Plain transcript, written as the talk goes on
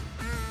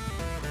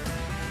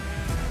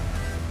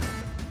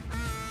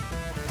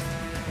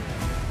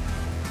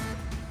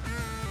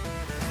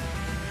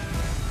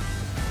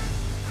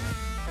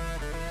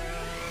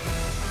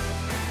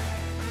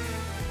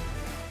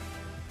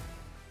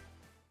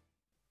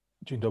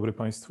Dzień dobry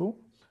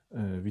Państwu.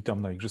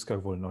 Witam na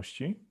Igrzyskach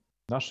Wolności.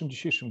 Naszym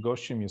dzisiejszym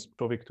gościem jest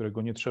człowiek,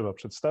 którego nie trzeba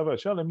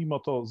przedstawiać, ale mimo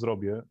to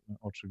zrobię,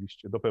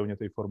 oczywiście, dopełnię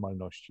tej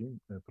formalności.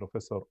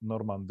 Profesor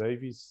Norman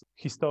Davies,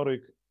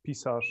 historyk,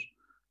 pisarz,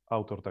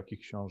 autor takich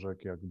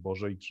książek jak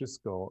Boże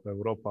Igrzysko,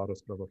 Europa,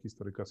 rozprawa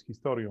historyka z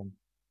historią,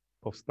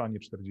 Powstanie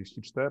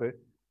 44,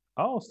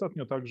 a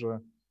ostatnio także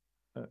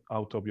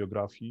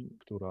autobiografii,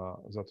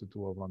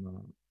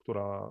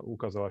 która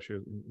ukazała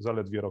się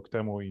zaledwie rok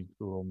temu i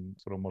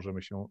z którą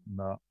możemy się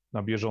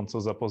na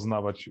bieżąco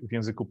zapoznawać w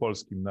języku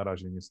polskim. Na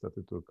razie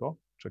niestety tylko.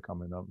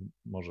 Czekamy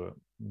może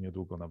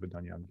niedługo na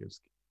wydanie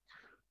angielskie.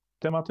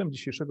 Tematem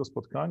dzisiejszego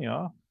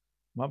spotkania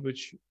ma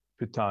być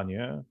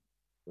pytanie,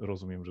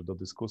 rozumiem, że do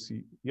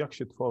dyskusji, jak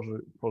się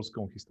tworzy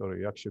polską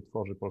historię, jak się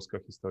tworzy polska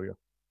historia.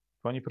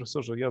 Panie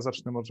profesorze, ja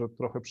zacznę może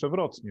trochę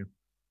przewrotnie.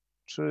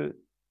 Czy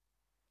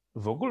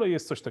w ogóle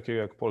jest coś takiego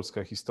jak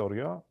polska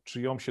historia?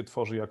 Czy ją się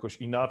tworzy jakoś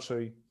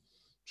inaczej?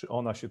 Czy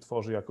ona się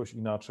tworzy jakoś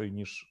inaczej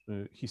niż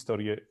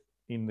historie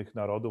innych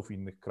narodów,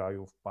 innych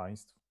krajów,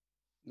 państw?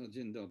 No,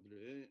 dzień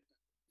dobry.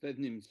 W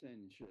pewnym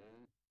sensie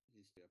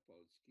historia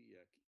Polski,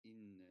 jak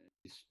inne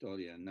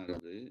historia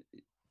narody,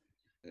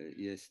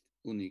 jest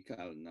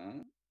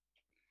unikalna,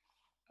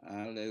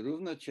 ale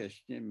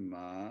równocześnie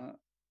ma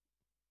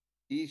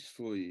i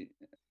swój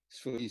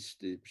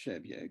swoisty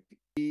przebieg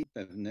i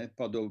pewne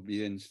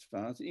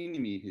podobieństwa z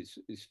innymi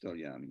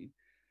historiami.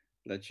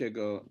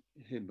 Dlaczego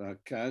chyba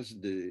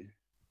każdy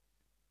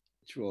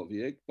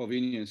człowiek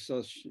powinien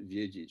coś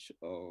wiedzieć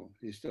o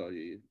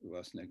historii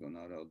własnego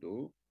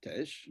narodu,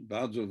 też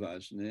bardzo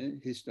ważne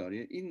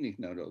historie innych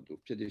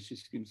narodów, przede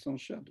wszystkim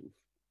sąsiadów.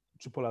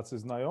 Czy Polacy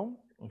znają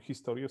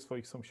historię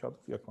swoich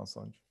sąsiadów? Jak pan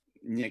sądzi?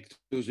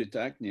 Niektórzy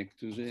tak,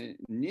 niektórzy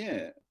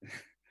nie.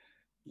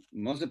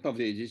 Można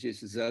powiedzieć,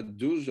 jest za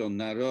dużo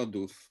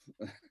narodów,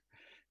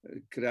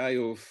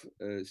 krajów,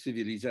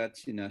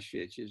 cywilizacji na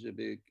świecie,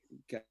 żeby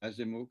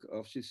każdy mógł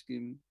o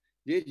wszystkim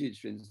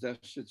wiedzieć, więc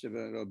zawsze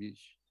trzeba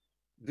robić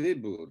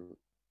wybór.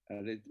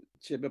 Ale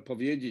trzeba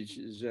powiedzieć,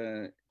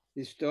 że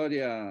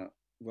historia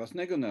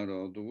własnego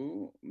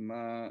narodu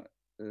ma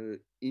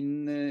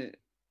inne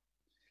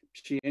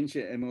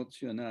przyjęcie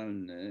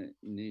emocjonalne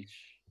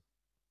niż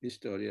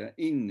historia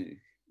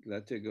innych.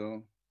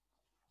 Dlatego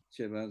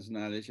trzeba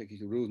znaleźć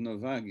jakąś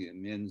równowagę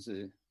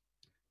między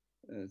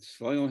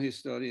swoją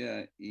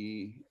historię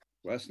i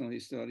własną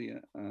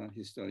historię, a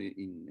historię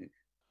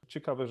innych.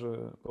 Ciekawe,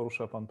 że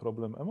porusza pan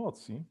problem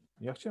emocji.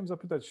 Ja chciałem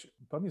zapytać,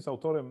 pan jest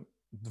autorem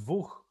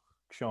dwóch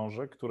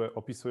książek, które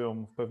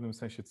opisują w pewnym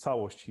sensie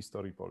całość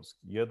historii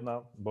Polski.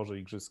 Jedna, Boże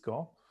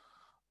Igrzysko,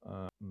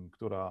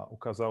 która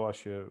ukazała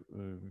się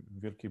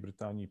w Wielkiej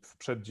Brytanii w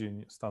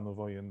przeddzień stanu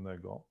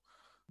wojennego.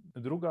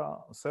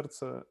 Druga,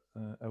 Serce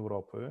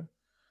Europy,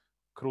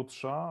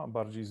 krótsza,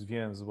 bardziej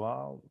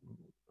zwięzła,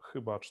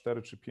 chyba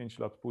 4 czy 5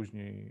 lat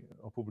później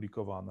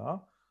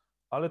opublikowana,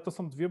 ale to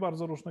są dwie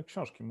bardzo różne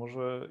książki.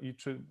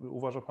 Czy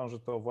uważa pan, że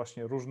to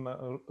właśnie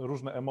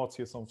różne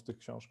emocje są w tych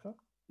książkach?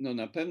 No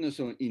na pewno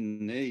są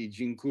inne i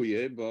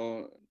dziękuję,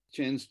 bo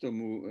często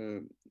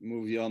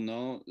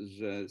mówiono,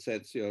 że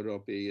Serce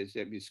Europy jest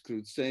jakby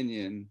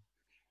skróceniem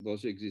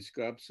Boże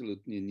Igrzysko.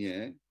 Absolutnie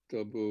nie.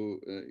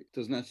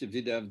 To znaczy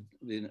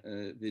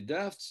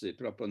wydawcy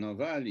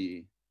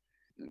proponowali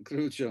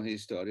krótszą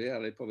historię,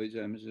 ale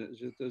powiedziałem,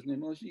 że to jest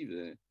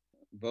niemożliwe.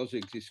 Boże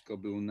Igrzysko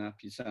był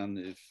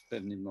napisany w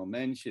pewnym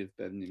momencie, w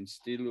pewnym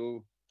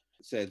stylu.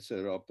 Serce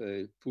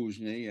Europy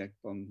później, jak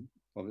pan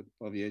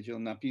powiedział,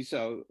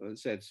 napisał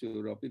Serce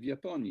Europy w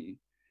Japonii.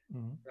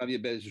 Prawie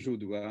bez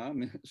źródła.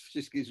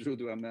 Wszystkie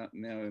źródła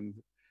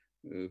miałem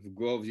w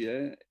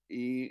głowie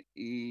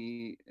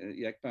i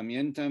jak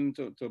pamiętam,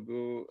 to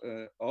był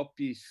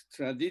opis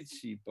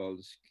tradycji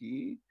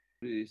polskiej,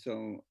 które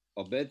są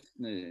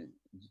obecne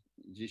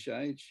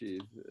dzisiaj, czy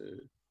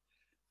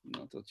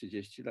to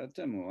 30 lat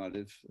temu,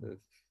 ale w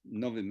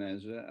nowym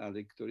erze,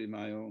 ale które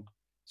mają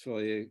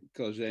swoje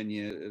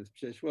korzenie w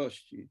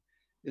przeszłości.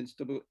 Więc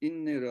to był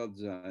inny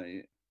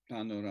rodzaj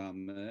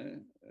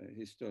panoramy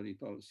historii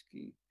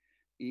Polski.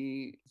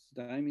 I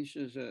zdaje mi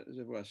się,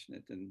 że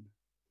właśnie ten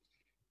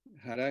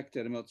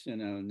charakter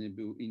emocjonalny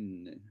był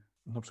inny.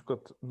 Na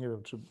przykład, nie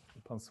wiem, czy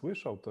pan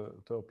słyszał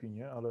te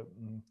opinie, ale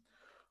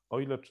o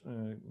ile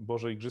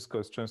Boże Igrzysko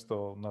jest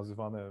często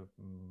nazywane,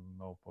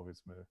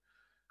 powiedzmy,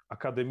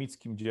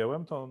 akademickim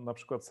dziełem, to na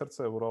przykład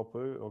Serce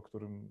Europy, o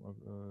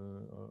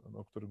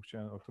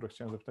które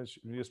chciałem zapytać,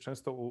 jest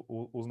często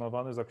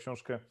uznawane za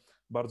książkę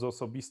bardzo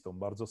osobistą,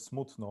 bardzo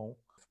smutną,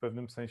 w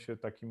pewnym sensie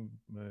takim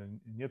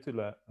nie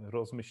tyle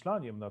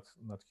rozmyślaniem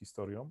nad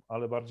historią,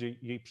 ale bardziej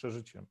jej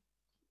przeżyciem.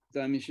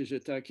 Wydaje mi się, że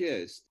tak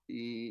jest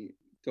i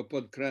to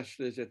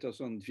podkreślę, że to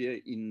są dwie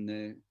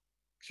inne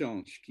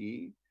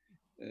książki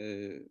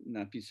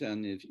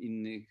napisane w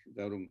innych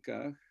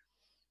warunkach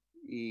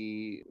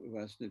i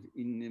właśnie w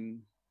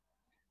innym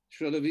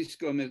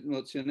środowisku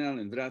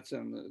emocjonalnym.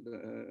 Wracam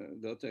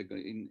do tego,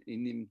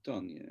 innym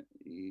tonie.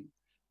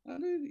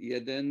 Ale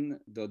jeden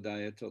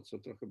dodaje to, co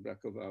trochę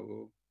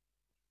brakowało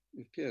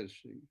w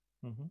pierwszej.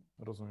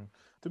 Rozumiem.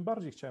 Tym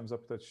bardziej chciałem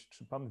zapytać,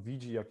 czy pan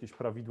widzi jakieś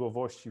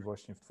prawidłowości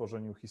właśnie w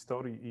tworzeniu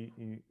historii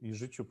i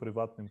życiu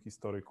prywatnym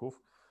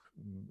historyków?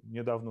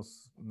 Niedawno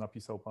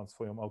napisał pan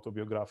swoją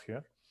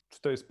autobiografię.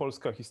 Czy to jest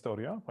polska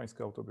historia,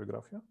 pańska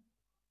autobiografia?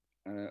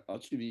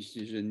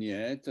 Oczywiście, że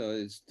nie. To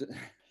jest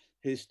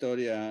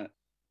historia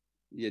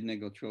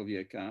jednego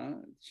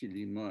człowieka,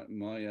 czyli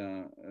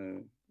moja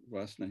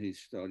własna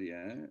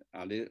historia,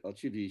 ale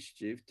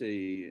oczywiście w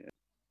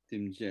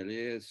tym dziele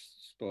jest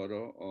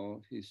sporo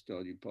o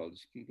historii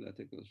Polski,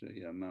 dlatego że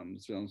ja mam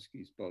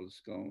związki z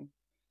Polską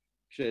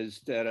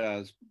przez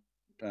teraz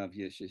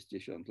prawie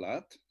 60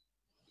 lat.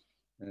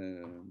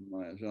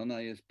 Moja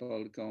żona jest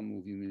Polką,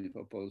 mówimy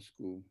po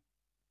polsku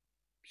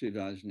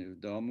przeważnie w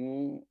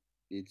domu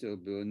i to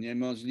było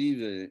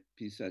niemożliwe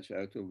pisać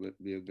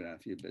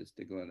autobiografię bez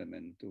tego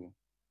elementu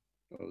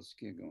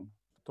polskiego.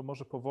 To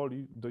może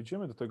powoli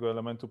dojdziemy do tego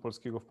elementu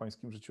polskiego w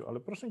pańskim życiu, ale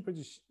proszę mi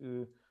powiedzieć,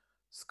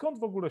 skąd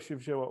w ogóle się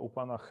wzięła u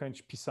pana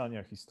chęć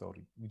pisania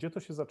historii? Gdzie to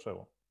się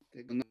zaczęło?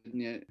 Tego nawet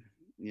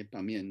nie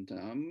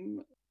pamiętam.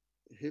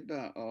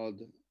 Chyba od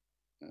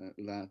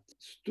lat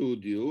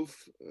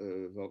studiów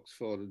w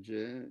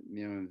Oksfordzie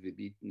miałem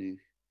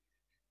wybitnych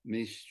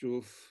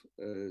mistrzów,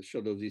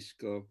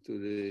 środowisko,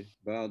 które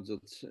bardzo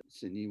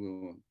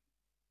ceniło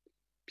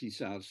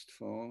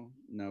pisarstwo,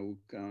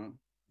 nauka.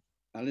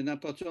 Ale na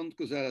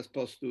początku, zaraz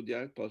po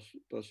studiach,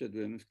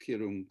 poszedłem w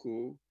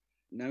kierunku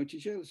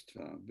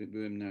nauczycielstwa.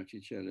 Byłem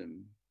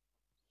nauczycielem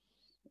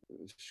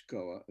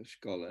w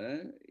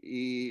szkole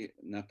i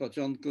na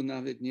początku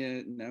nawet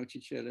nie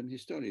nauczycielem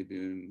historii,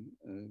 byłem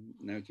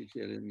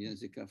nauczycielem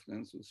języka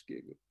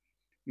francuskiego.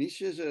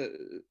 Myślę, że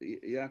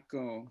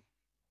jako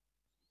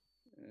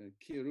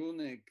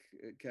kierunek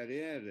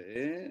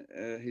kariery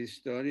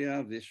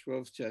historia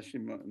wyszła w czasie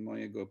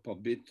mojego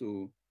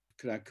pobytu w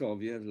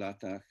Krakowie w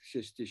latach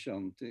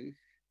 60.,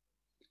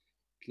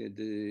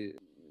 kiedy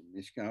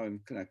mieszkałem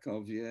w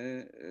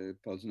Krakowie,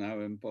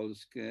 poznałem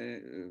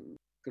Polskę,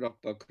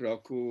 krok po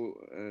kroku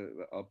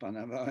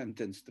opanowałem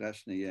ten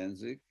straszny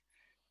język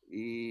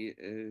i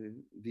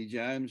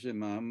widziałem, że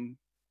mam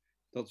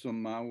to, co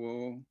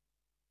mało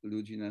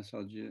ludzi na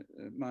wschodzie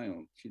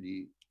mają,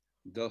 czyli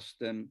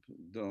dostęp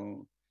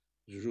do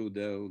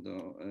źródeł,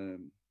 do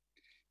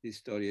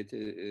historii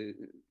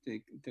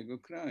tego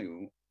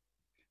kraju.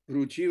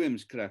 Wróciłem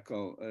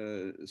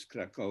z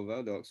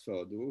Krakowa do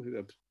Oksfordu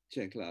chyba w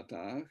 3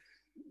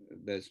 latach,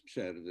 bez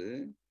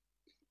przerwy.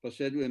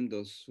 Poszedłem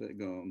do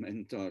swego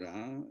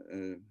mentora,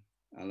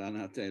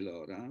 Alana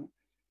Taylora,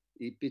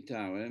 i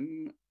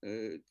pytałem,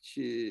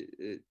 czy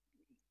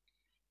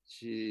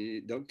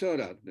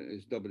doktorat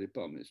jest dobry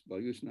pomysł, bo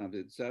już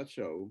nawet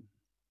zaczął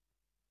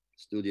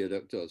studia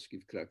doktorskie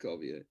w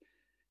Krakowie.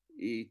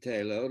 I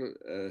Taylor,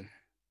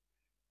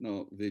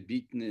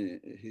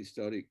 wybitny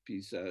historyk,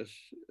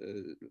 pisarz,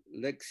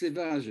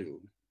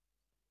 lekceważył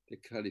te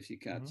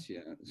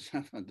kwalifikacje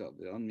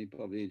zawodowe. On mi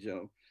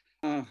powiedział,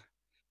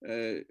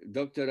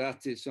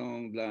 doktoraty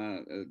są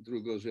dla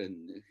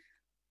drugorzędnych.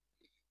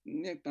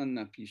 Niech pan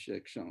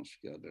napisze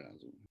książkę od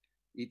razu.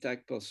 I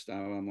tak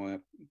powstała moja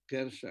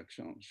pierwsza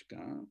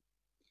książka,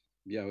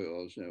 Biały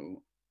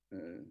Orzeł,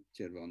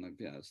 Czerwona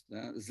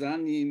Gwiazda,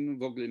 zanim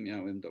w ogóle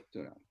miałem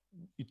doktorat.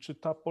 I czy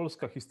ta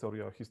polska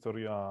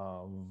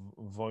historia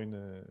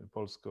wojny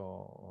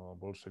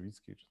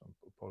polsko-bolszewickiej, czy tam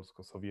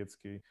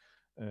polsko-sowieckiej,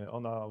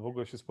 ona w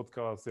ogóle się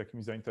spotkała z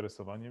jakimś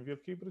zainteresowaniem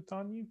Wielkiej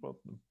Brytanii?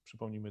 Bo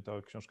przypomnijmy,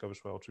 ta książka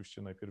wyszła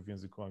oczywiście najpierw w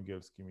języku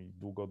angielskim i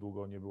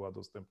długo nie była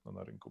dostępna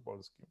na rynku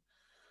polskim.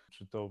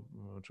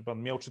 Czy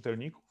pan miał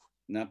czytelników?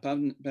 Na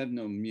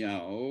pewno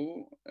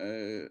miał.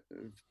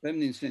 W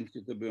pewnym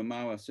sensie to była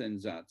mała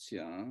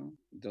sensacja.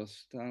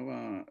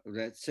 Dostała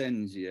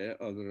recenzję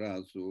od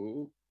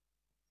razu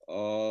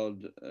od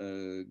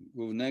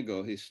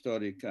głównego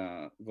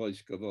historyka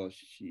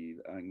wojskowości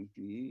w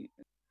Anglii,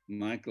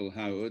 Michael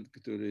Howard,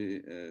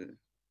 który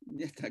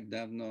nie tak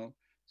dawno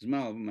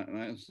zmarł,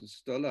 mając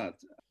 100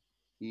 lat.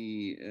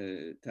 I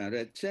ta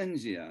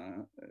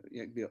recenzja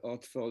jakby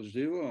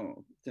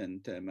otworzyła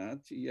ten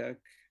temat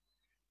jak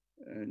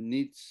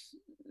nic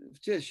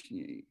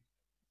wcześniej.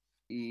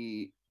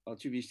 I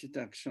oczywiście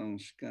ta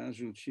książka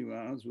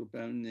rzuciła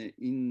zupełnie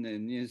inne,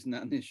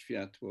 nieznane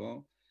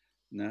światło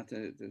na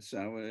ten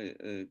cały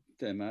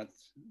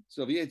temat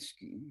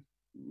sowiecki,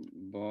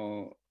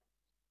 bo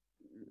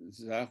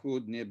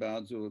Zachód nie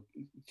bardzo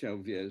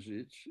chciał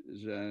wierzyć,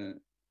 że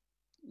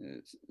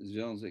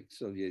Związek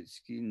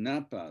Sowiecki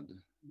napadł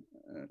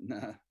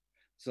na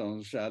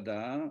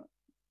sąsiada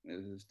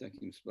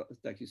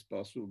w taki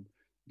sposób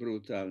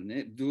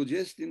brutalny w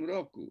 20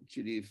 roku,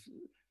 czyli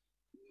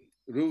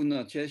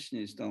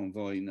równocześnie z tą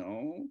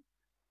wojną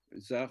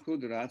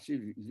Zachód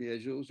raczej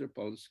wierzył, że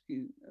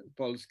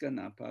Polska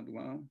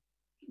napadła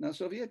na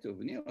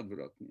Sowietów, nie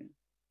odwrotnie.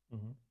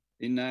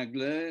 I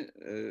nagle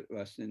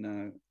właśnie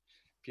na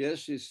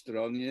pierwszej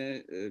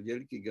stronie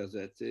wielkiej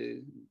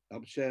gazety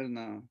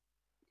obszerna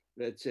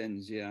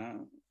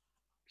recenzja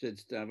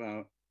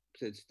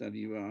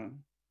przedstawiła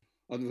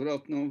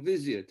odwrotną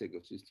wizję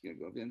tego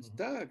wszystkiego. Więc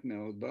tak,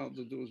 miało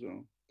bardzo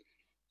dużo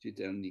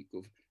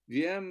czytelników.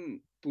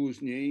 Wiem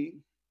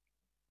później,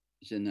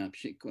 że na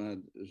przykład,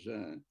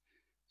 że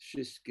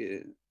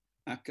wszystkie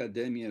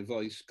akademie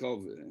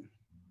wojskowe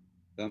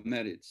w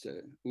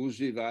Ameryce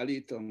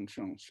używali tą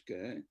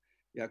książkę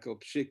jako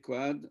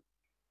przykład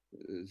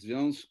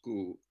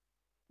związku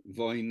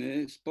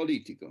wojny z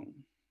polityką.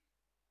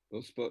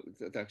 Bo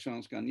ta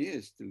książka nie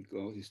jest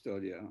tylko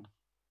historia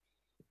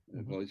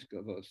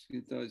wojska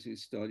wojski, to jest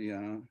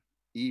historia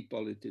i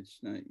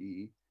polityczna,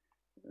 i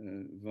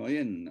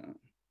wojenna.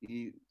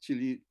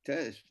 Czyli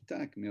też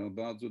tak miał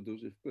bardzo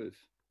duży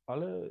wpływ.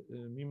 Ale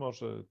mimo,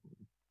 że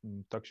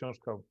ta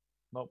książka,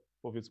 no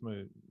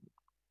powiedzmy,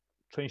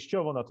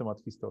 częściowo na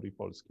temat historii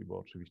Polski, bo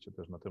oczywiście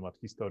też na temat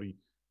historii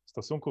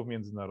stosunków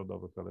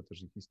międzynarodowych, ale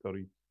też i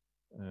historii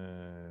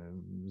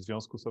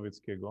Związku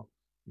Sowieckiego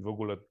i w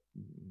ogóle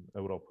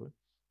Europy.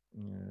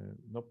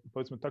 No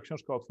powiedzmy, ta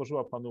książka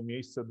otworzyła panu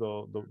miejsce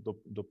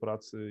do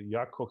pracy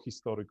jako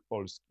historyk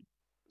Polski.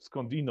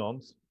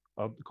 Skądinąd,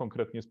 a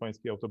konkretnie z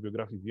pańskiej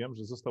autobiografii wiem,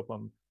 że został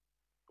pan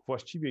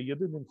właściwie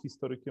jedynym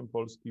historykiem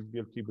Polski w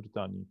Wielkiej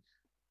Brytanii.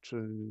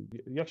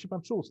 Jak się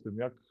pan czuł z tym?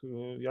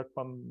 Jak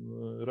pan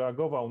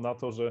reagował na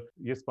to, że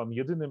jest pan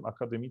jedynym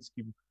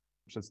akademickim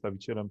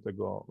przedstawicielem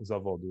tego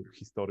zawodu,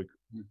 historyk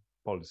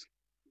Polski?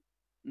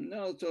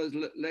 No to jest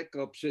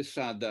lekko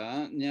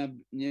przesada.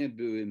 Nie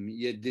byłem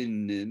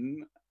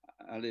jedynym,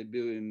 ale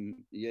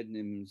byłem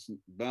jednym z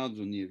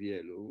bardzo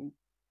niewielu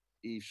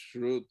i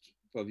wśród,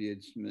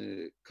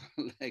 powiedzmy,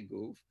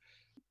 kolegów,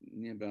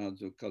 nie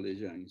bardzo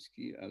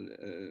koleżeńskich, ale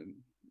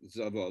z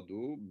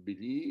zawodu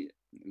byli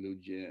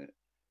ludzie,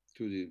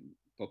 którzy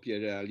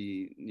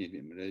popierali, nie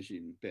wiem,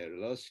 reżim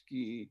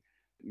perlowski,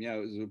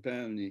 miał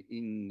zupełnie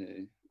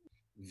inne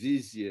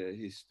wizje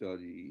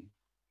historii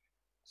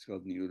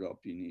wschodniej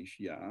Europy niż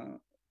ja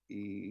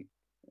i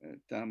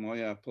ta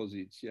moja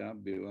pozycja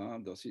była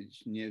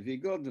dosyć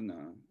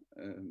niewygodna,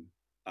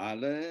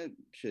 ale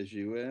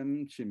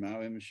przeżyłem,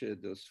 trzymałem się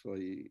do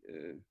swojej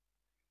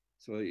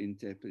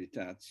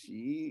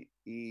interpretacji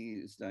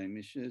i zdaje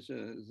mi się,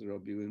 że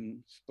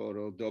zrobiłem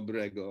sporo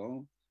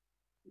dobrego,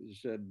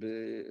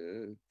 żeby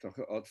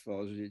trochę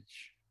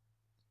otworzyć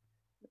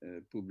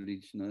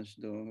publiczność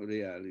do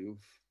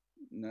realiów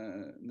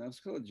na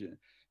wschodzie.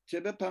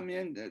 Trzeba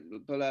pamiętać,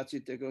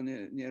 Polacy tego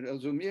nie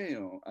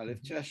rozumieją, ale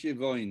w czasie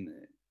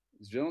wojny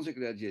Związek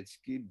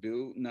Radziecki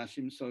był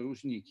naszym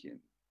sojusznikiem.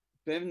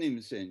 W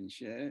pewnym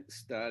sensie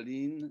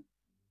Stalin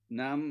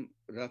nam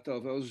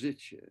ratował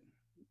życie.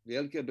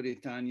 Wielka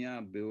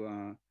Brytania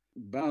była w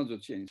bardzo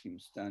ciężkim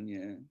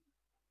stanie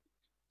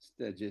w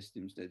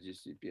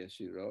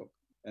 1940-1941 rok.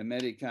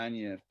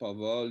 Amerykanie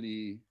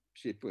powoli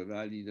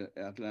przypływali do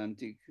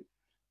Atlantyku,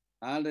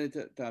 ale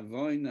ta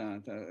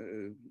wojna,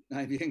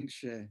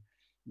 największe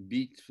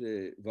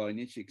bitwy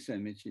wojny, czy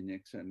chcemy, czy nie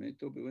chcemy,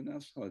 to były na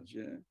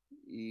wschodzie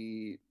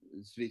i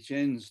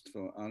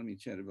zwycięstwo Armii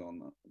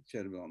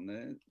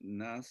Czerwonej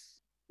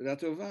nas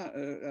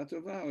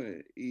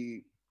ratowały.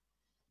 I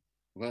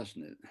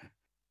właśnie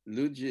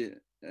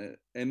ludzie,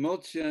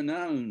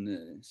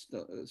 emocjonalny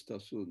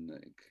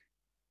stosunek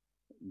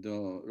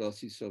do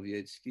Rosji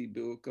Sowieckiej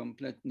był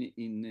kompletnie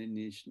inny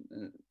niż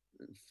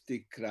w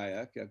tych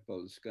krajach jak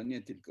Polska,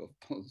 nie tylko w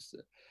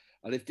Polsce,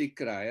 ale w tych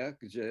krajach,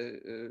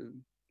 gdzie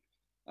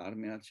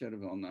Armia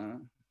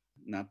Czerwona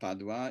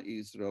napadła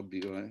i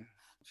zrobiła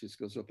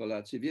wszystko, co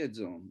Polacy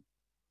wiedzą.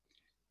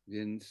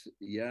 Więc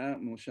ja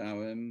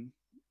musiałem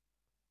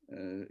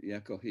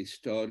jako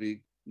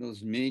historyk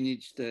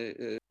zmienić te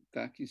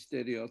takie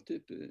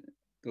stereotypy.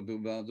 To był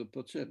bardzo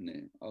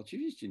potrzebny.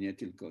 Oczywiście nie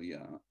tylko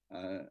ja,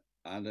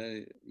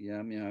 ale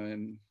ja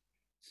miałem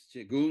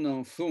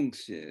szczególną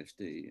funkcję w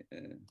tej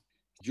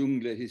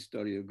dżungli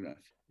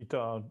historiografii. I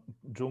ta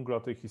dżungla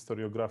tej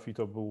historiografii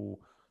to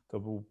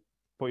był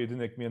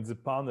pojedynek między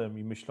panem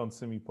i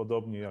myślącymi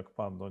podobnie jak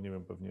pan. No nie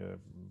wiem, pewnie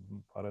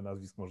parę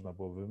nazwisk można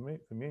było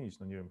wymienić.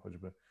 No nie wiem,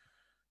 choćby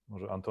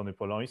może Antony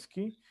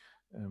Poloński,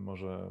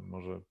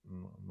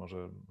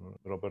 może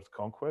Robert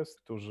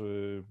Conquest,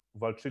 którzy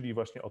walczyli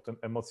właśnie o ten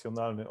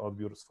emocjonalny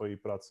odbiór swojej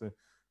pracy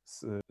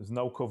z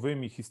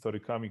naukowymi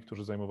historykami,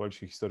 którzy zajmowali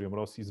się historią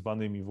Rosji,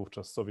 zwanymi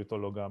wówczas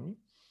sowietologami.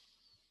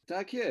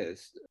 Tak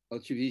jest.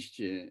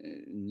 Oczywiście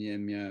nie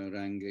miał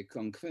rangi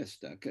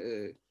Conquesta.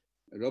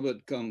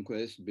 Robert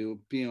Conquest był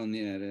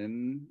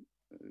pionierem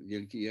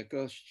wielkiej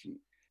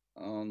jakości.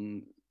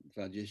 On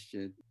 20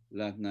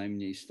 lat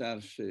najmniej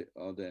starszy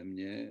ode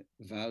mnie,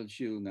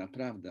 walczył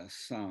naprawdę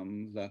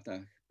sam w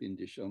latach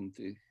 50.,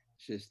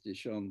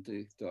 60.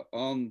 To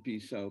on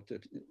pisał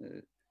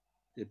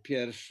te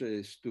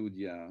pierwsze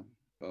studia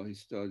o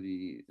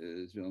historii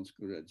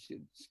Związku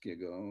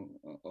Radzieckiego,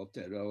 o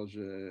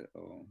terrorze,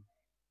 o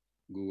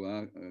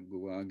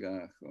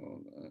gułagach,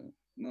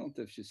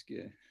 te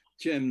wszystkie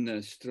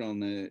ciemne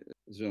strony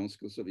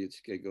Związku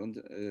Sowieckiego.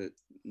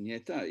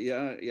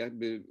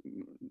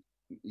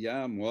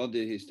 Ja,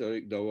 młody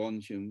historyk,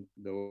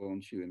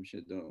 dołączyłem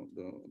się do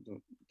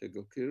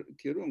tego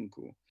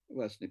kierunku.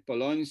 Właśnie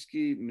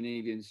Poloński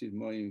mniej więcej w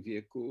moim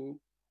wieku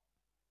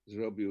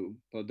zrobił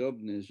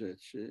podobne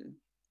rzeczy.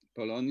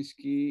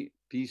 Poloński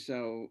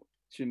pisał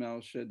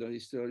trzymał się do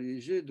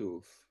historii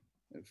Żydów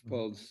w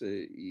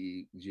Polsce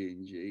i gdzie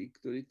indziej,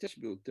 który też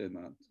był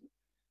temat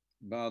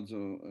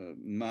bardzo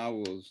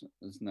mało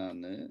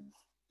znany.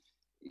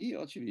 I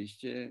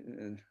oczywiście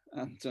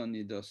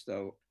Antony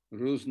dostał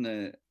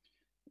różne,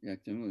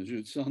 jak to mówię,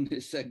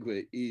 rzucone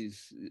cegły i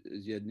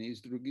z jednej i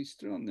z drugiej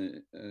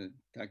strony,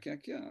 tak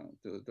jak ja.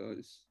 To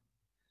jest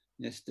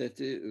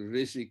niestety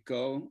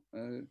ryzyko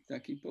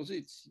takiej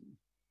pozycji.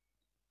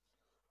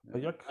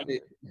 Ale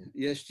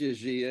jeszcze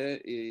żyję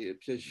i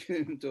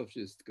przeżyłem to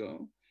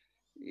wszystko.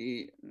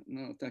 I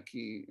no,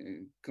 taki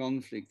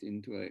konflikt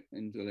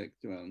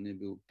intelektualny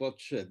był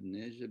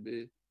potrzebny,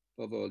 żeby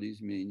powoli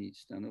zmienić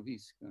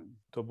stanowiska.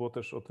 To było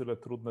też o tyle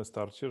trudne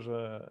starcie,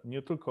 że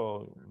nie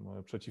tylko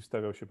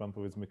przeciwstawiał się pan,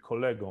 powiedzmy,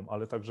 kolegom,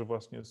 ale także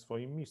właśnie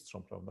swoim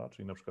mistrzom, prawda?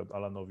 Czyli na przykład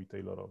Alanowi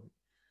Taylorowi.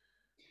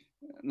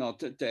 No,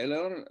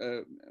 Taylor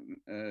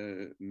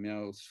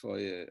miał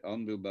swoje,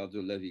 on był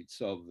bardzo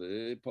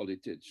lewicowy,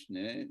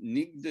 polityczny,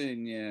 nigdy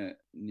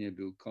nie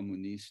był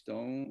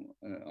komunistą,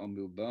 on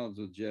był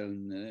bardzo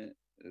dzielny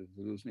w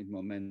różnych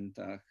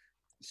momentach,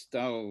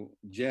 stał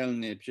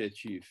dzielnie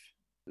przeciw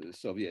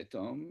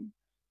Sowietom,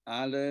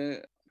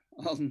 ale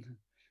on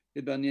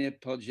chyba nie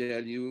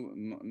podzielił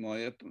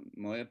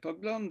moje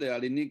poglądy,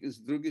 ale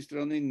z drugiej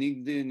strony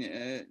nigdy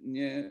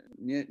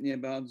nie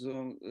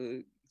bardzo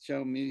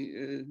chciał mi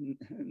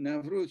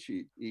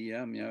nawrócić. I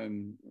ja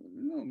miałem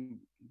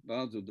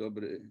bardzo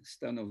dobre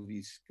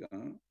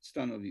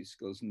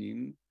stanowisko z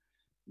nim.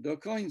 Do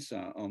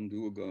końca on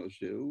długo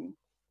żył,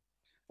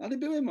 ale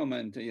były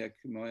momenty,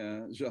 jak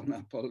moja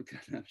żona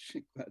Polka na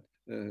przykład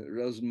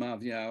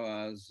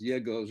rozmawiała z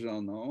jego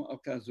żoną.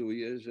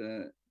 Okazuje,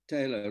 że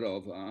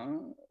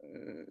Taylorowa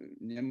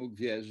nie mógł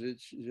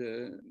wierzyć,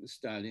 że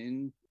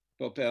Stalin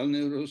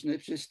popełnił różne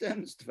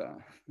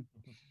przestępstwa.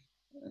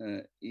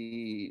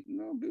 I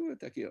no, były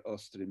takie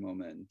ostre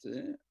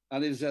momenty,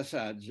 ale w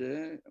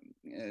zasadzie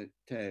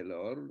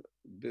Taylor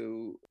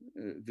był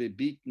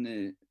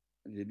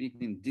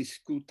wybitnym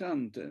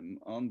dyskutantem.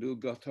 On był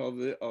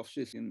gotowy o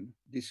wszystkim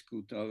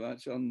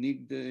dyskutować. On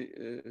nigdy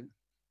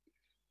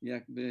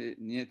jakby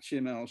nie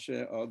trzymał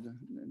się od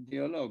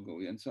dialogu,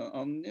 więc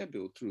on nie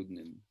był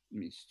trudnym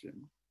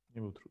mistrzem.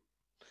 Nie był trudny.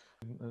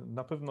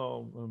 Na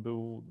pewno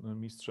był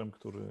mistrzem,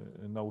 który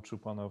nauczył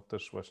pana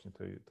też właśnie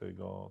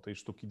tej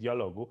sztuki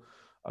dialogu,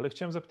 ale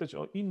chciałem zapytać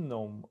o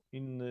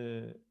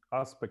inny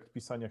aspekt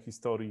pisania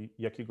historii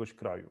jakiegoś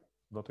kraju.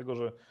 Dlatego,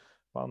 że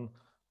pan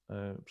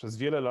przez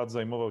wiele lat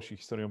zajmował się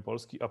historią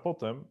Polski, a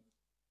potem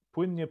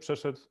płynnie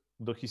przeszedł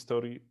do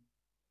historii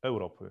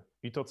Europy.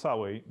 I to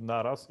całej,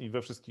 naraz i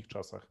we wszystkich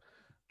czasach.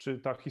 Czy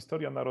ta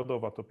historia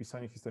narodowa, to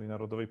pisanie historii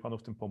narodowej panu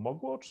w tym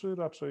pomogło, czy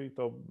raczej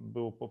to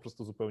było po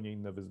prostu zupełnie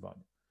inne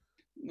wyzwanie?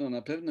 No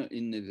na pewno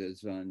inne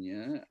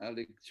wyzwanie,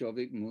 ale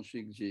człowiek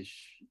musi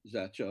gdzieś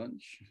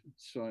zacząć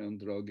swoją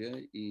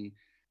drogę i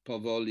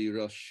powoli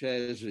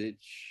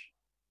rozszerzyć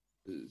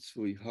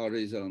swój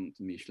horyzont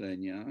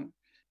myślenia.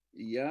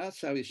 Ja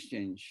całe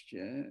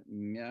szczęście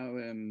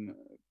miałem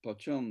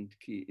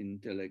początki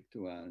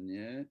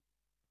intelektualnie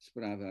w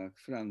sprawach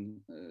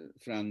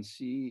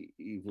Francji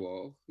i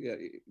Włoch.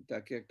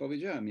 Tak jak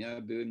powiedziałem,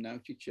 ja byłem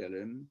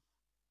nauczycielem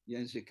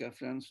języka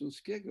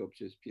francuskiego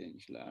przez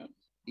 5 lat.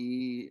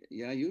 I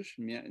ja już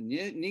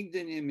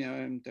nigdy nie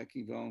miałem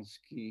takich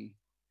wąskich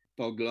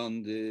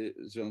poglądy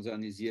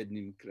związane z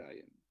jednym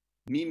krajem.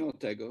 Mimo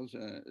tego,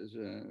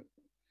 że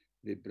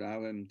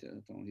wybrałem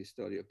tą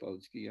historię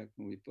Polski jak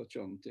mój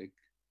początek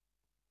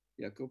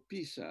jako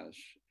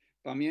pisarz.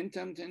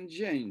 Pamiętam ten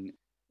dzień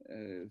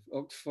w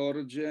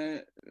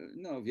Oksfordzie,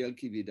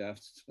 wielkie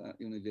wydawnictwo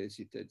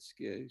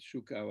uniwersyteckie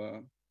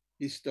szukała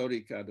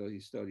historyka do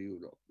historii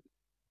Europy.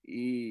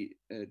 I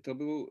to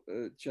był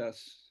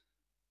czas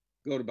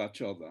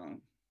Gorbaczowa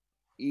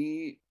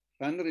i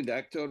pan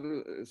redaktor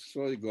w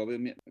swojej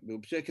głowie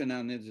był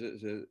przekonany,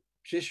 że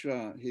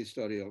przyszła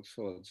historia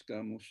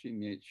oksfordzka musi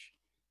mieć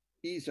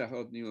i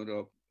zachodnią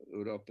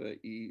Europę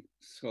i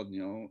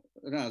wschodnią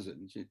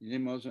razem. Czyli nie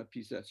można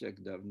pisać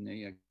jak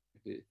dawniej,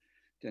 jakby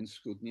ten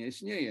wschód nie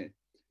istnieje.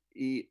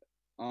 I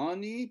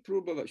oni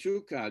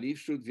szukali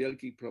wśród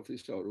wielkich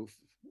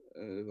profesorów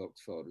w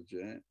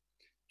Oksfordzie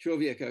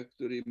człowieka,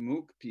 który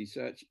mógł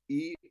pisać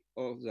i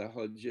o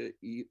Zachodzie,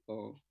 i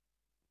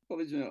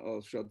powiedzmy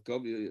o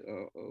środkowie,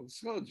 o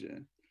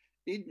wschodzie.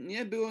 I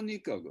nie było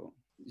nikogo.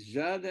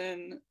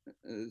 Żaden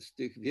z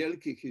tych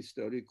wielkich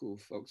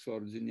historyków w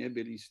Oksfordzie nie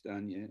byli w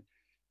stanie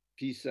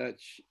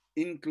pisać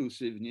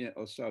inkluzywnie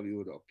o całej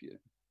Europie.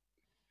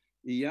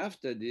 I ja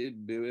wtedy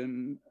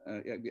byłem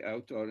jakby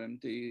autorem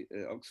tej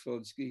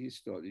oksfordzkiej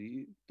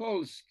historii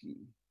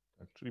Polski.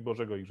 Tak, czyli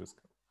Bożego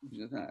Igrzyska.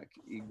 Tak.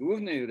 I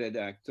główny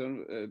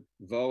redaktor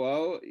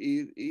wołał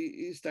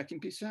i z takim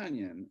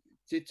pisaniem.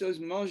 Czy to jest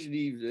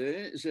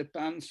możliwe, że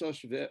pan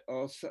coś wie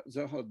o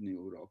zachodniej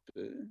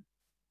Europie?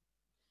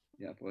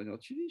 Ja powiedziałem,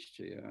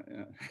 oczywiście.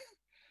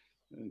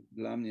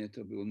 Dla mnie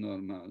to było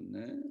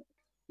normalne.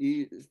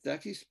 I w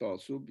taki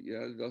sposób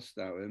ja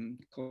dostałem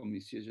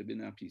komisję, żeby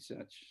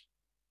napisać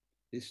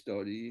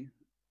historię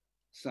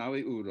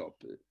całej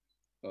Europy.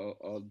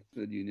 od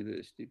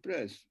University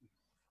Press.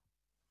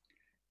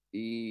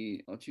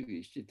 I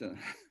oczywiście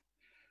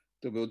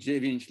to było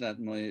 9 lat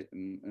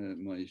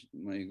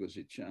mojego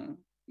życia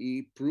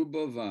i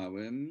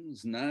próbowałem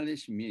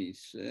znaleźć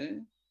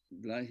miejsce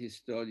dla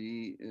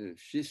historii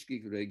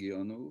wszystkich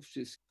regionów,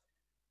 wszystkich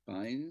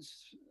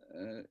państw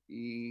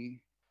i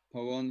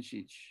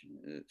połączyć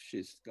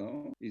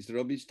wszystko i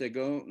zrobić z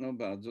tego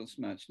bardzo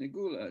smaczny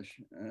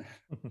gulasz.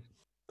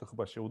 To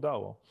chyba się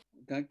udało.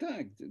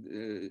 Tak.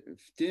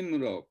 W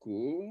tym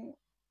roku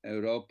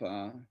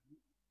Europa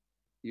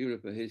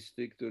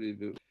History, który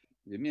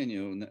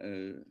wymienił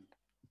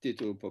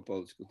tytuł po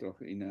polsku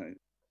trochę inaczej.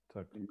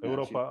 Tak,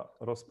 Europa,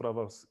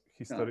 rozprawa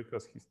historyka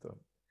z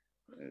historii.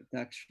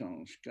 Ta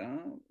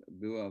książka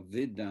była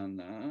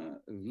wydana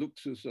w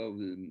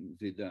luksusowym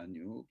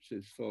wydaniu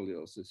przez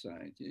Folio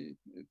Society.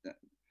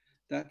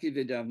 Takie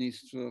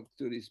wydawnictwo,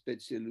 które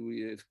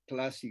specjaluje w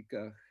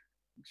klasykach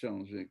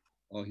książek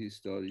o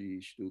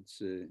historii,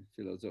 sztuce,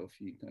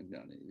 filozofii i tak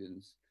dalej.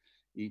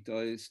 I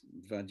to jest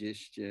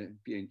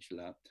 25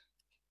 lat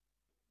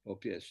po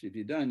pierwszym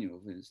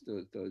wydaniu, więc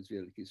to jest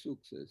wielki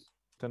sukces.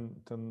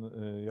 Ten,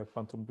 jak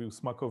pan to mówił,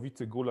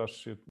 smakowity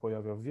gulasz się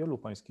pojawia w wielu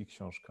pańskich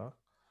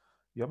książkach.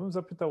 Ja bym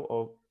zapytał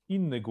o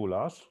inny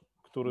gulasz,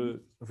 który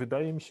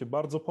wydaje mi się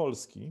bardzo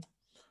polski,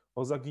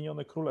 o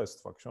Zaginione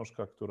Królestwa.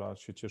 Książka, która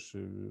się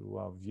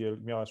cieszyła,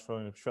 miała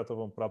swoją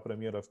światową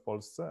prapremierę w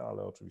Polsce,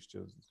 ale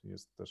oczywiście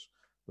jest też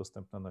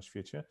dostępna na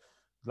świecie.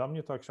 Dla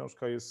mnie ta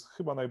książka jest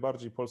chyba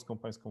najbardziej polską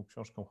pańską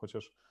książką,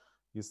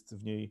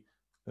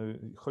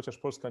 chociaż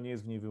Polska nie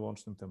jest w niej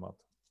wyłącznym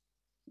tematem.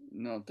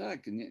 No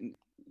tak,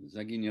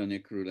 Zaginione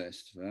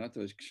Królestwa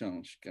to jest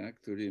książka,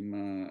 która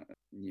ma,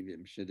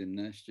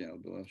 17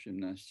 albo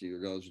 18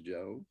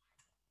 rozdziałów.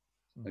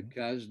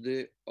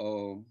 Każdy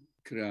o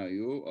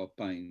kraju, o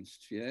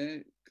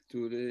państwie,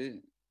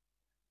 który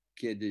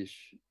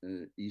kiedyś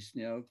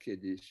istniał,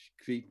 kiedyś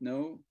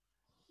kwitnął,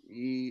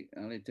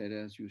 ale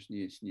teraz już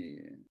nie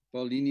istnieje.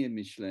 Po linii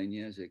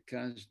myślenia, że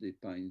każde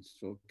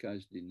państwo,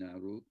 każdy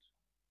naród,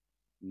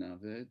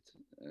 nawet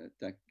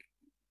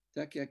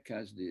tak jak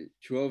każdy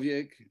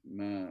człowiek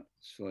ma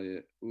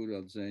swoje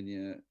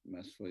urodzenie,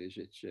 ma swoje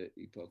życie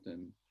i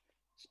potem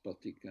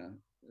spotyka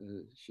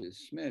się z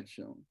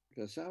śmiercią.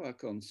 Ta cała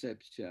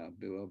koncepcja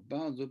była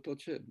bardzo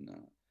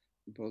potrzebna,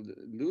 bo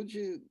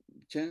ludzie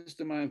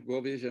często mają w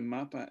głowie, że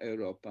mapa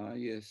Europa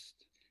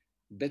jest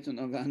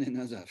betonowana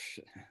na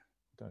zawsze.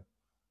 Tak.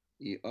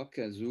 I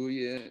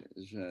okazuje,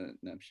 że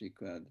na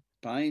przykład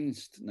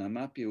państw na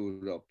mapie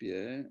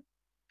Europy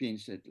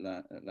 500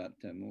 lat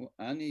temu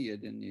ani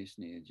jeden nie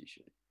istnieje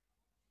dzisiaj,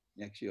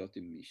 jak się o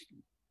tym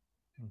myśli.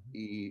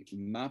 I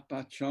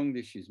mapa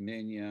ciągle się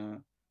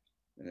zmienia,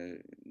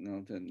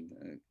 ten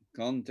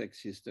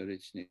kontekst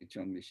historyczny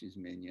ciągle się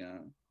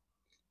zmienia,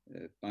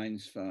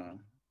 państwa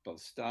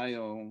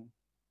powstają,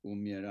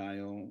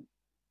 umierają,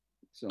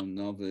 są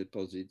nowe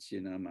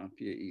pozycje na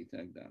mapie i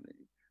tak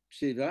dalej.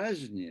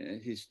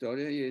 Przeważnie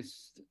historia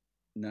jest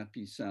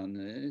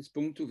napisana z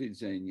punktu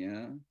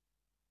widzenia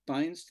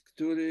państw,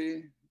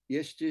 które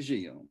jeszcze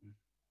żyją.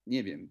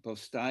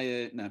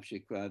 Powstaje na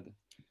przykład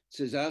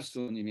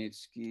Cesarstwo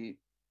Niemieckie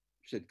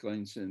przed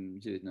końcem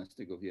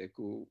XIX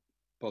wieku,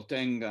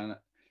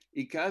 potęga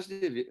i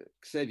każdy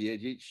chce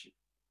wiedzieć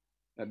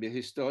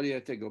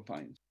historię tego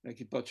państwa,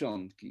 takie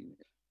początki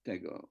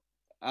tego.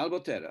 Albo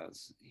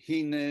teraz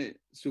Chiny,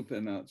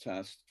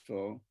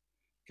 supermocarstwo,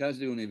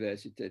 każdy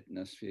uniwersytet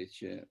na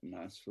świecie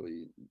ma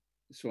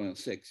swoją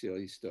sekcję o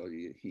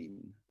historii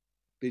Chin.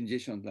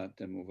 50 lat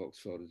temu w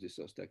Oxfordzie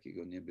coś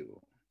takiego nie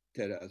było.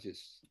 Teraz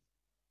jest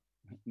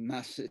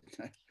masy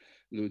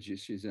ludzi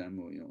się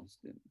zajmują z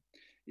tym.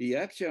 I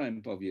ja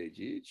chciałem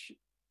powiedzieć,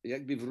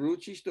 jakby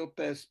wrócić do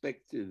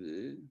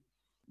perspektywy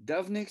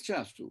dawnych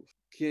czasów,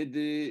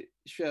 kiedy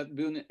świat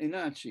był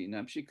inaczej.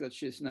 Na przykład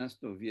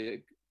XVI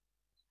wiek,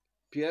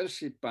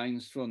 pierwsze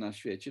państwo na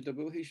świecie to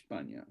była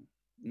Hiszpania.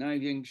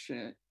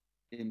 Największe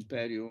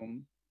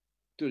imperium,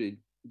 które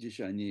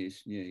dzisiaj nie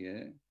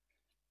istnieje.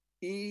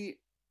 I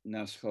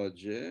na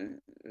wschodzie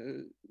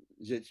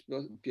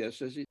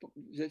pierwsza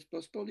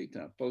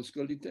Rzeczpospolita,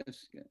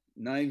 polsko-litewskie.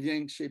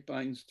 Największe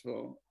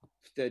państwo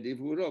wtedy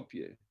w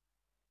Europie.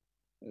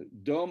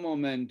 Do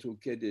momentu,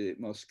 kiedy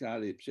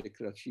Moskale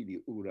przekroczyli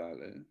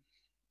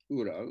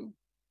Ural,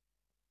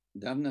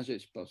 dawna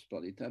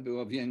Rzeczpospolita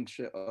była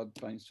większa od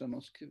państwa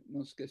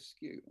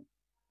moskiewskiego.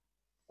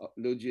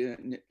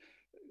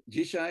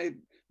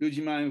 Dzisiaj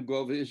ludzie mają w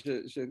głowie,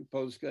 że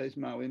Polska jest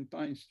małym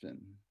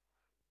państwem.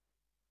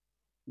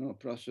 No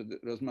proszę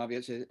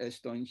rozmawiać z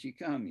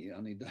Estończykami.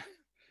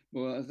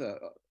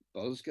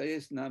 Polska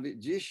jest nawet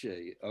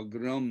dzisiaj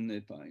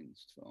ogromne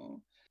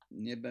państwo,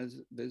 nie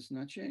bez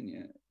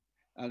znaczenia.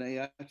 Ale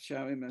ja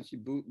chciałem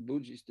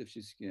budzić te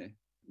wszystkie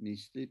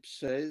myśli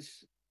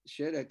przez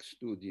szereg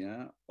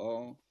studia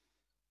o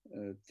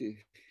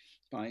tych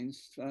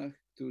państwach,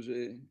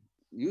 które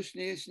już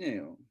nie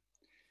istnieją.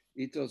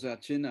 I to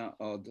zaczyna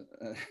od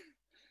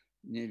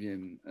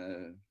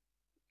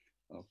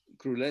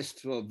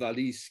Królestwo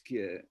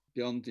Walijskie w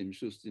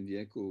V-VI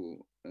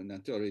wieku na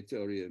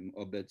terytorium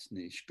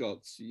obecnej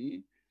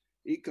Szkocji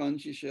i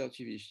kończy się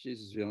oczywiście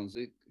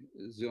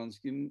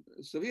Związkiem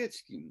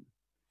Sowieckim,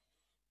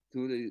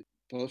 który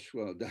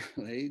poszło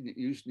dalej,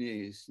 już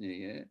nie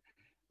istnieje,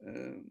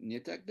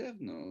 nie tak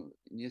dawno,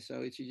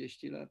 niecałe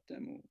 30 lat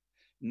temu.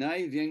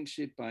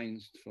 Największe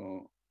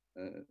państwo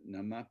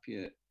na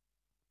mapie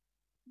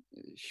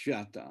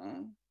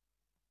świata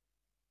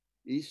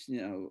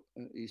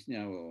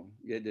istniało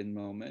jeden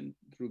moment,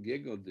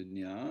 drugiego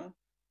dnia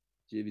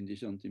w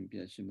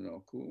 1991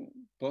 roku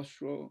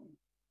poszło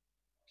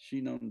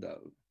siną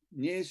dal.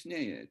 Nie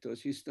istnieje, to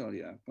jest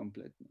historia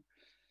kompletna.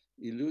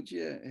 I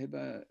ludzie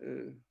chyba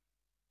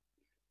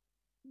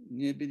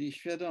nie byli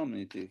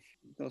świadomi tych.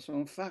 To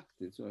są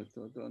fakty,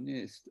 to nie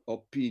jest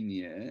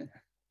opinie,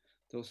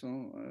 to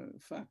są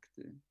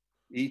fakty.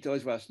 I to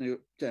jest właśnie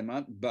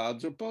temat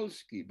bardzo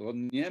polski, bo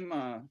nie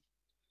ma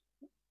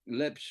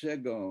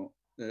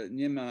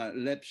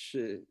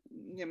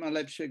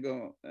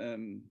lepszego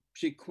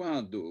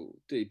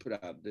przykładu tej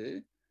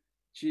prawdy,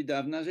 czy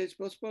dawna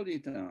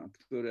Rzeczpospolita,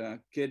 która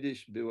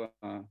kiedyś była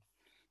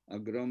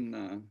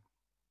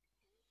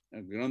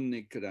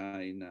ogromny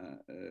kraj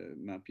na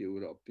mapie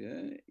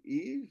Europy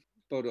i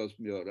po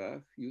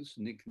rozbiorach już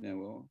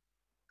zniknęło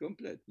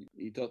kompletnie.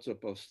 I to, co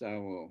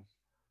powstało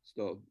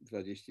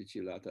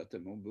 123 lata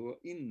temu, było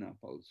inna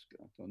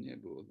Polska. To nie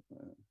było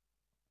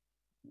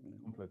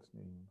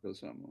kompletnie to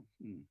samo.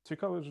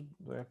 Ciekawe, że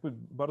jakby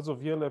bardzo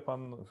wiele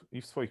pan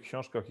i w swoich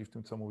książkach, i w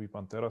tym, co mówi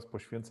pan teraz,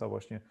 poświęca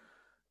właśnie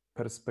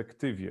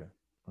perspektywie.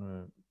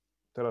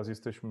 Teraz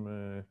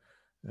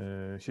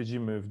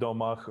siedzimy w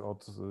domach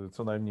od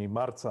co najmniej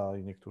marca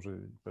i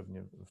niektórzy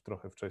pewnie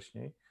trochę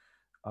wcześniej,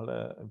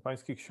 ale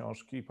pańskie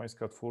książki,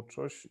 pańska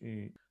twórczość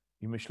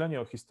i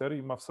myślenie o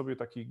historii ma w sobie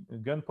taki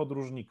gen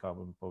podróżnika,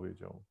 bym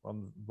powiedział.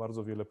 Pan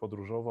bardzo wiele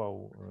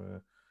podróżował.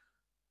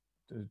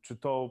 Czy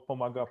to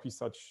pomaga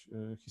pisać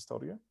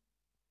historię?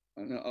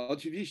 No,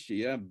 oczywiście,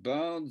 ja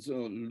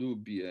bardzo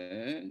lubię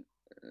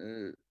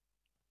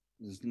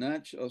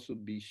znać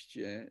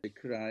osobiście te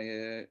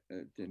kraje,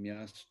 te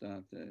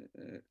miasta,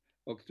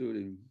 o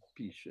którym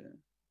piszę.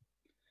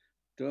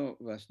 To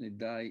właśnie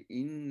daje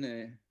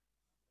inny,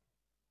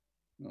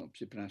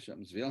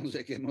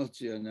 związek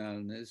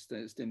emocjonalny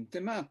z tym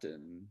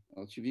tematem.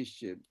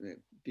 Oczywiście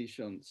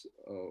pisząc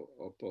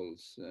o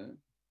Polsce,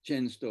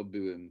 często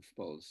byłem w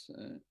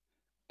Polsce,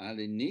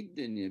 ale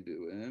nigdy nie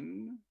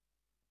byłem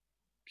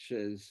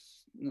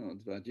przez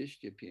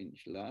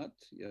 25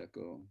 lat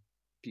jako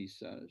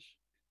pisarz.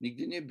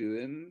 Nigdy nie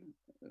byłem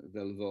w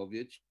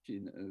Lwowie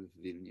czy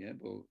w Wilnie,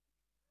 bo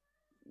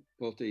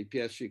po tej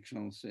pierwszej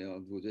książce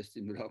o 20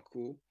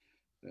 roku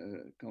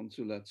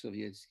konsulat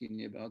sowiecki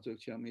nie bardzo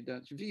chciał mi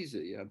dać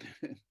wizy. Ja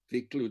byłem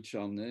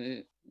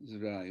wykluczony z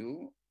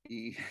raju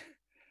i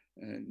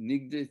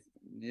nigdy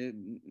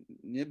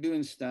nie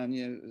byłem w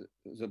stanie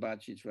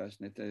zobaczyć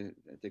właśnie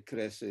te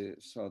kresy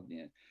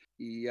wschodnie.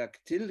 I jak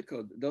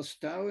tylko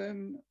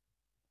dostałem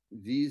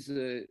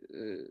wizę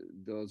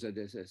do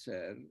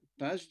ZSSR w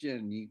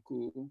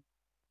październiku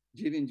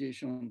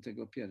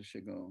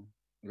 1991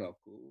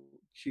 roku,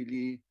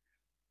 czyli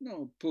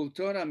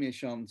 1,5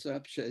 miesiąca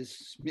przed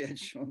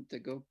śmiercią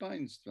tego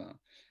państwa.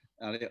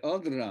 Ale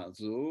od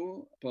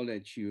razu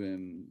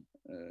poleciłem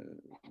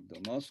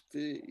do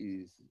Moskwy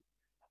i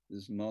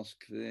z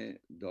Moskwy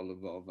do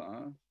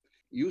Lwowa.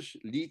 Już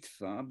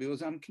Litwa była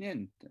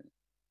zamknięta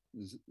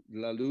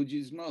dla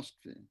ludzi z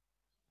Moskwy.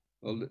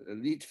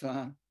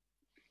 Litwa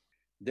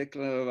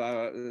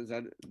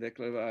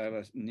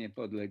deklarowała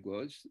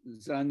niepodległość,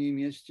 zanim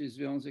jeszcze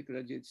Związek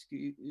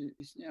Radziecki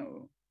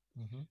istniał.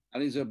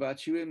 Ale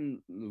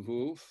zobaczyłem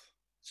Lwów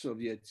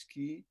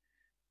sowiecki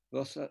w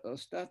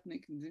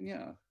ostatnich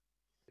dniach.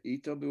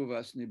 I to był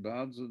właśnie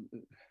bardzo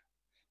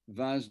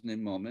ważny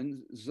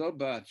moment.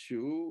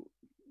 Zobaczył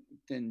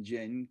ten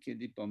dzień,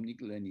 kiedy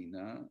pomnik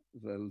Lenina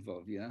w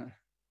Lwowie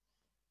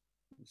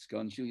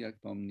skończył jak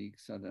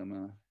pomnik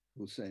Saddama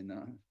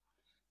Husseina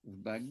w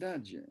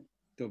Bagdadzie.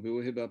 To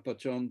był chyba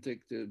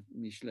początek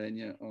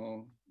myślenia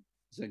o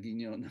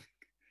zaginionych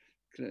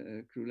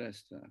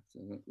królestwach.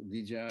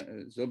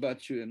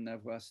 Zobaczyłem na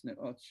własne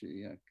oczy,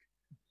 jak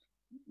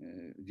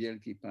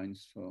wielkie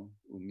państwo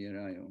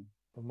umierają.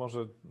 To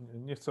może,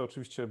 nie chcę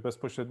oczywiście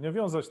bezpośrednio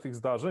wiązać tych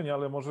zdarzeń,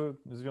 ale może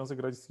Związek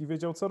Radziecki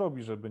wiedział, co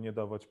robi, żeby nie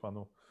dawać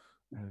panu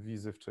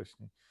wizy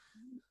wcześniej.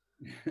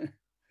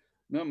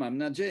 Mam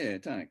nadzieję,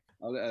 tak.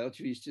 Ale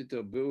oczywiście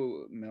to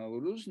miał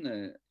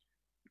różne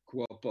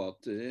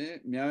kłopoty.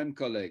 Miałem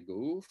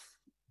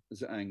kolegów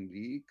z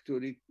Anglii,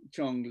 którzy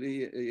ciągle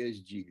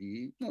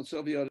jeździli,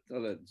 sobie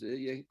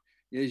koledzy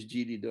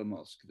jeździli do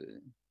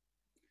Moskwy.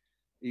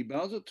 I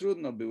bardzo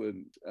trudno było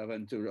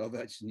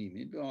awanturować z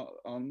nimi,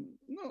 bo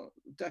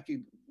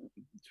taki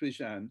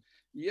słyszałem.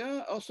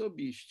 Ja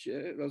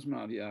osobiście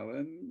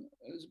rozmawiałem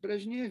z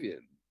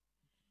Breżniewiem.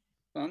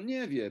 Pan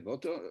nie wie, bo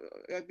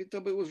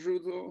to było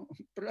źródło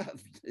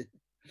prawdy.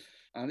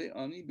 Ale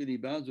oni byli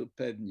bardzo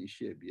pewni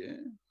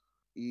siebie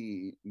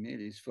i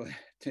mieli swoje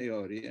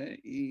teorie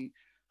i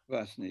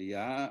właśnie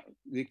ja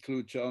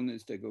wykluczony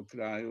z tego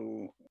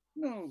kraju,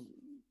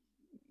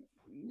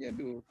 nie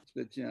był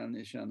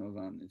specjalnie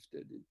szanowany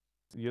wtedy.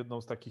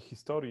 Jedną z takich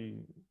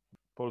historii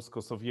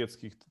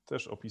polsko-sowieckich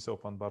też opisał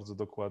pan bardzo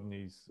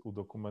dokładnie i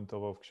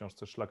udokumentował w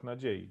książce Szlak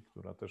Nadziei,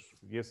 która też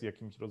jest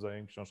jakimś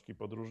rodzajem książki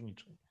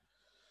podróżniczej.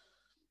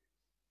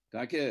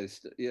 Tak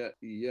jest.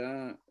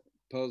 Ja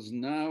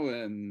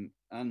poznałem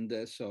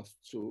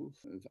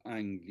Andesowców w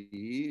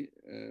Anglii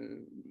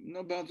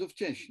bardzo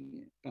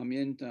wcześnie.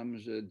 Pamiętam,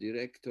 że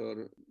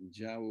dyrektor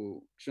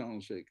działu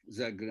książek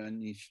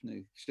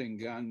zagranicznych w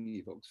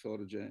Szenganii w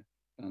Oksfordzie,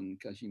 pan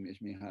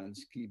Kazimierz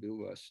Michalski, był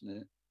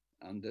właśnie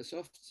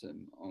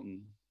Andesowcem.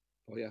 On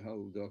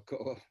pojechał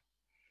dookoła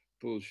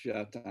pół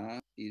świata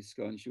i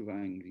skończył w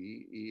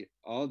Anglii i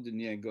od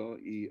niego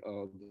i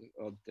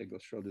od tego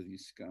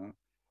środowiska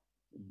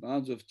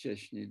bardzo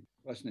wcześnie,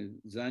 właśnie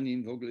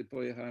zanim w ogóle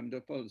pojechałem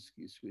do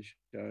Polski,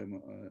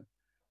 słyszałem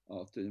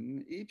o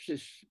tym i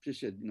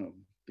przyszedł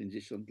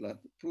 50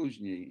 lat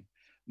później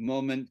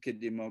moment,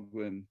 kiedy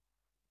mogłem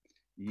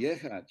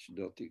jechać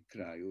do tych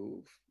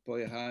krajów.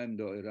 Pojechałem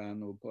do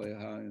Iranu,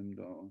 pojechałem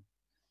do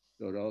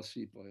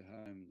Rosji,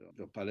 pojechałem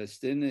do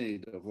Palestyny,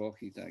 do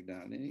Włoch i tak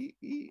dalej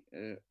i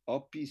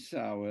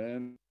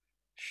opisałem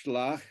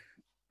szlak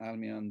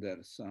armii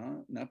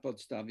Andersa na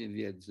podstawie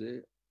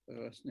wiedzy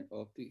właśnie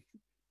o tych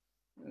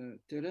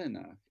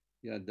terenach.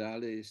 Ja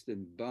dalej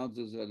jestem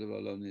bardzo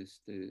zadowolony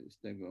z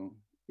tego.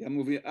 Ja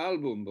mówię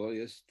album, bo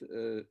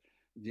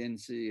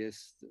więcej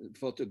jest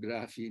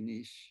fotografii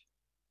niż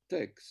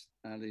tekst,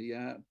 ale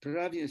ja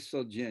prawie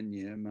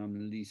codziennie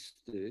mam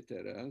listy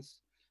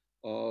teraz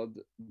od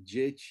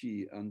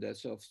dzieci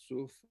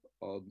Andersowców,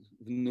 od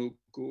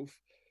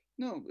wnuków,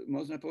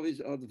 można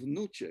powiedzieć od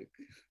wnuczek.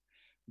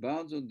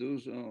 Bardzo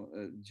dużo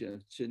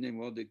dziewczyny,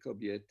 młode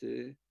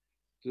kobiety,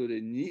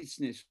 które nic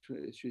nie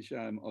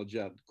słyszałem o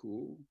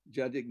dziadku.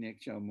 Dziadek nie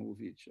chciał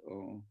mówić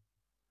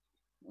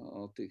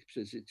o tych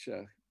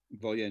przeżyciach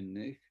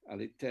wojennych,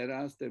 ale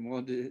teraz te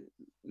młode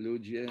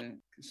ludzie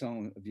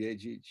chcą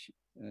wiedzieć,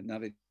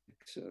 nawet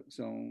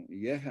chcą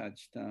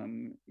jechać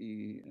tam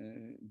i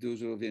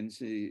dużo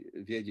więcej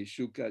wiedzieć,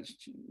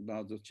 szukać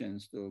bardzo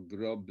często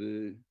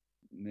groby.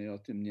 My o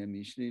tym nie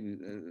myślimy.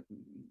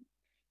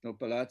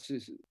 Polacy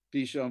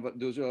piszą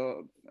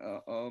dużo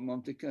o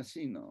Monte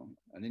Cassino,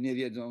 ale nie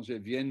wiedzą, że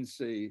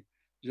więcej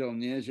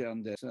żołnierzy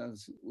Andersa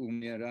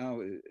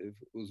umierały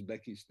w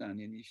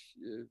Uzbekistanie niż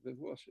we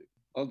Włoszech.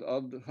 Od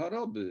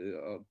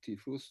choroby, od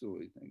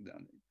tyfusu i tak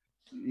dalej.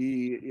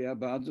 I ja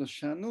bardzo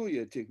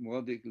szanuję tych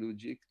młodych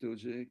ludzi,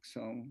 którzy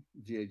chcą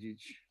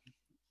wiedzieć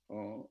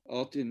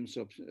o tym,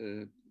 co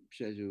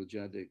przeżył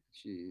dziadek,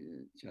 czy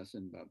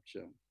czasem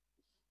babcia,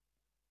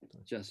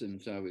 czasem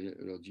całej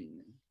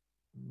rodziny.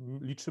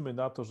 Liczymy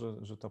na to,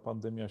 że ta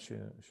pandemia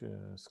się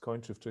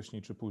skończy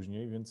wcześniej czy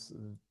później, więc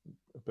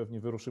pewnie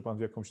wyruszy pan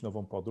w jakąś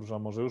nową podróż, a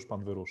może już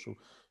pan wyruszył.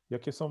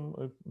 Jakie są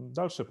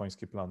dalsze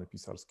pańskie plany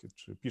pisarskie?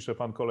 Czy pisze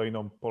pan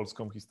kolejną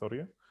polską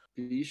historię?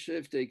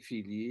 Piszę w tej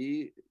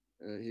chwili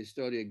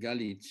historię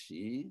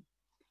Galicji,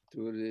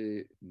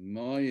 który w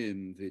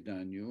moim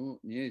wydaniu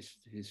nie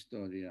jest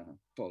historia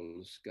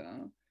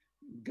polska.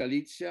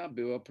 Galicja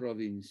była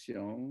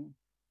prowincją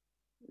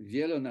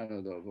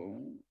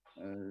wielonarodową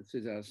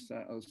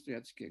Cesarstwa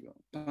Austriackiego.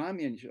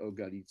 Pamięć o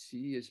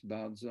Galicji jest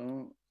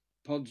bardzo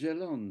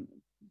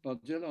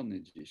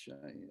podzielony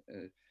dzisiaj.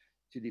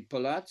 Czyli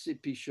Polacy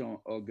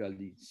piszą o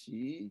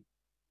Galicji,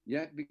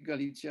 jakby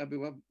Galicja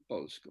była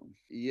Polską.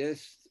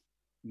 Jest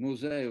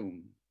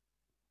muzeum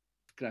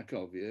w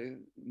Krakowie,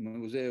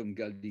 Muzeum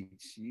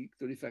Galicji,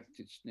 który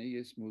faktycznie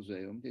jest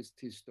muzeum, jest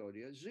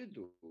historia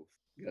Żydów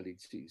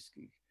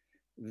galicyjskich.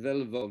 W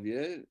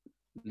Lwowie,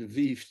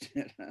 Lwiw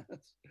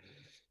teraz,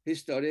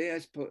 historia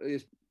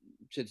jest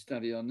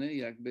przedstawiona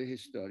jakby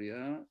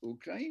historia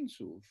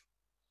Ukraińców.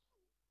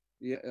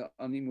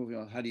 Oni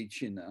mówią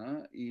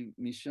Halicina i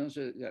myślą,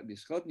 że jakby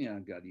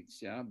wschodnia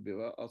Galicja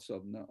była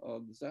osobna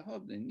od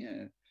zachodniej.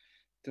 Nie.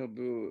 To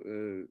był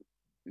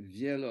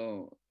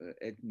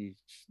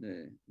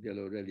wieloetniczny,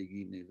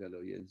 wieloreligijny,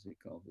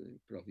 wielojęzykowy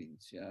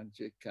prowincja,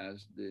 gdzie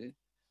każdy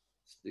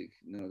z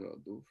tych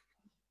narodów,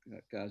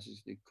 każdy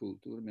z tych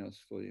kultur miał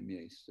swoje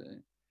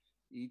miejsce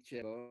i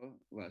trzeba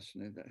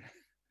właśnie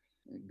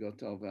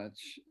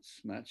gotować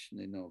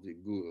smaczny nowy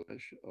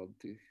gulasz od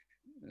tych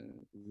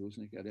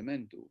różnych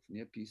elementów,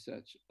 nie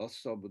pisać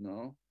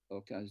osobno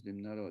o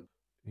każdym narodzie.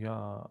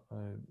 Ja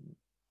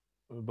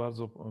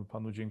bardzo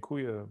panu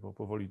dziękuję, bo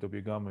powoli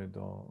dobiegamy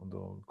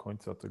do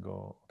końca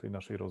tej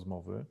naszej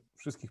rozmowy.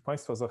 Wszystkich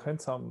państwa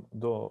zachęcam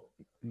do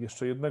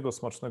jeszcze jednego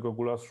smacznego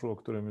gulaszu, o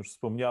którym już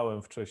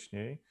wspomniałem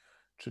wcześniej,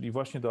 czyli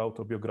właśnie do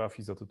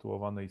autobiografii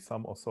zatytułowanej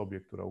Sam o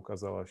sobie, która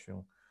ukazała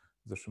się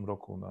w zeszłym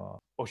roku na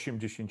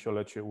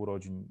 80-lecie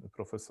urodzin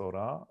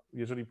profesora.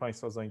 Jeżeli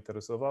państwa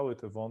zainteresowały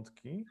te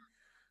wątki,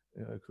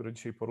 które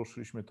dzisiaj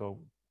poruszyliśmy, to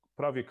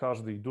prawie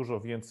każdy i dużo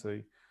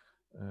więcej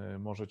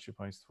możecie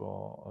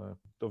państwo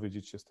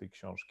dowiedzieć się z tej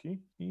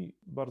książki. I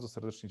bardzo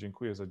serdecznie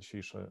dziękuję za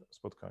dzisiejsze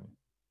spotkanie.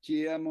 Czy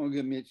ja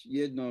mogę mieć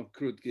jedno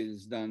krótkie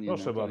zdanie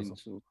Proszę na bardzo.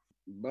 końcu?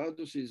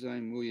 bardzo się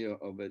zajmuję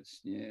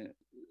obecnie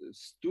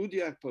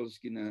studiach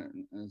Polski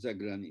za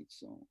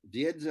granicą.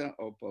 Wiedza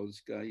o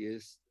Polsce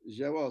jest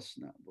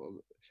żałosna,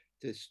 bo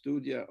te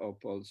studia o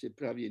Polsce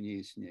prawie nie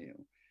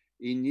istnieją.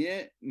 I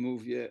nie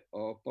mówię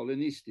o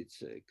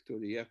polonistyce,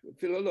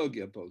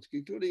 filologia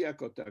polskiej, która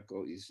jako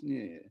tako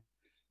istnieje,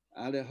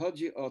 ale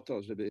chodzi o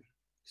to, żeby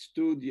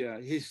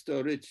studia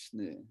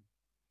historyczne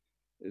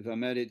w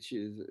Ameryce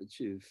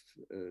czy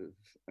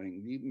w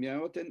Anglii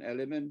miało ten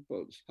element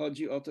polski.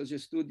 Chodzi o to, że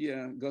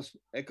studia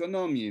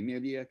ekonomii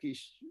mieli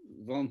jakiś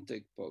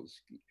wątek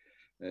polski,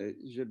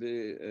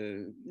 żeby,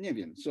 nie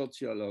wiem,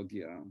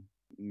 socjologia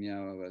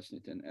miała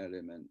właśnie ten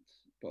element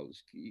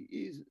polski.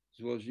 I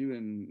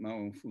złożyłem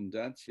małą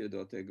fundację,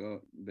 do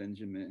tego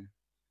będziemy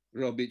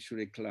robić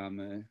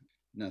reklamę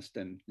w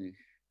następnych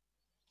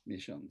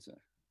miesiącach.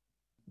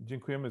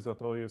 Dziękujemy za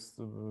to. Jest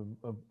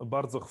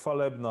bardzo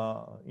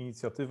chwalebna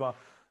inicjatywa.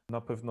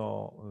 Na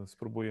pewno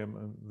spróbujemy,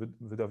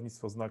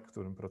 wydawnictwo Znak, w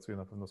którym pracuję,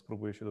 na pewno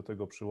spróbuje się do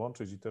tego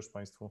przyłączyć i też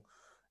Państwu,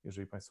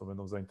 jeżeli Państwo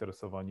będą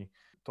zainteresowani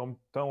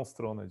tą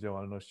stronę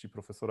działalności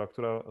profesora,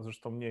 która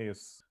zresztą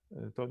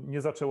to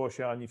nie zaczęło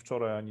się ani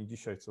wczoraj, ani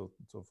dzisiaj, co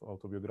w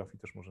autobiografii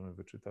też możemy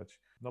wyczytać.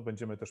 No,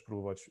 będziemy też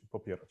próbować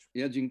popierać.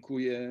 Ja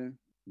dziękuję.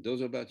 Do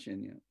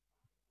zobaczenia.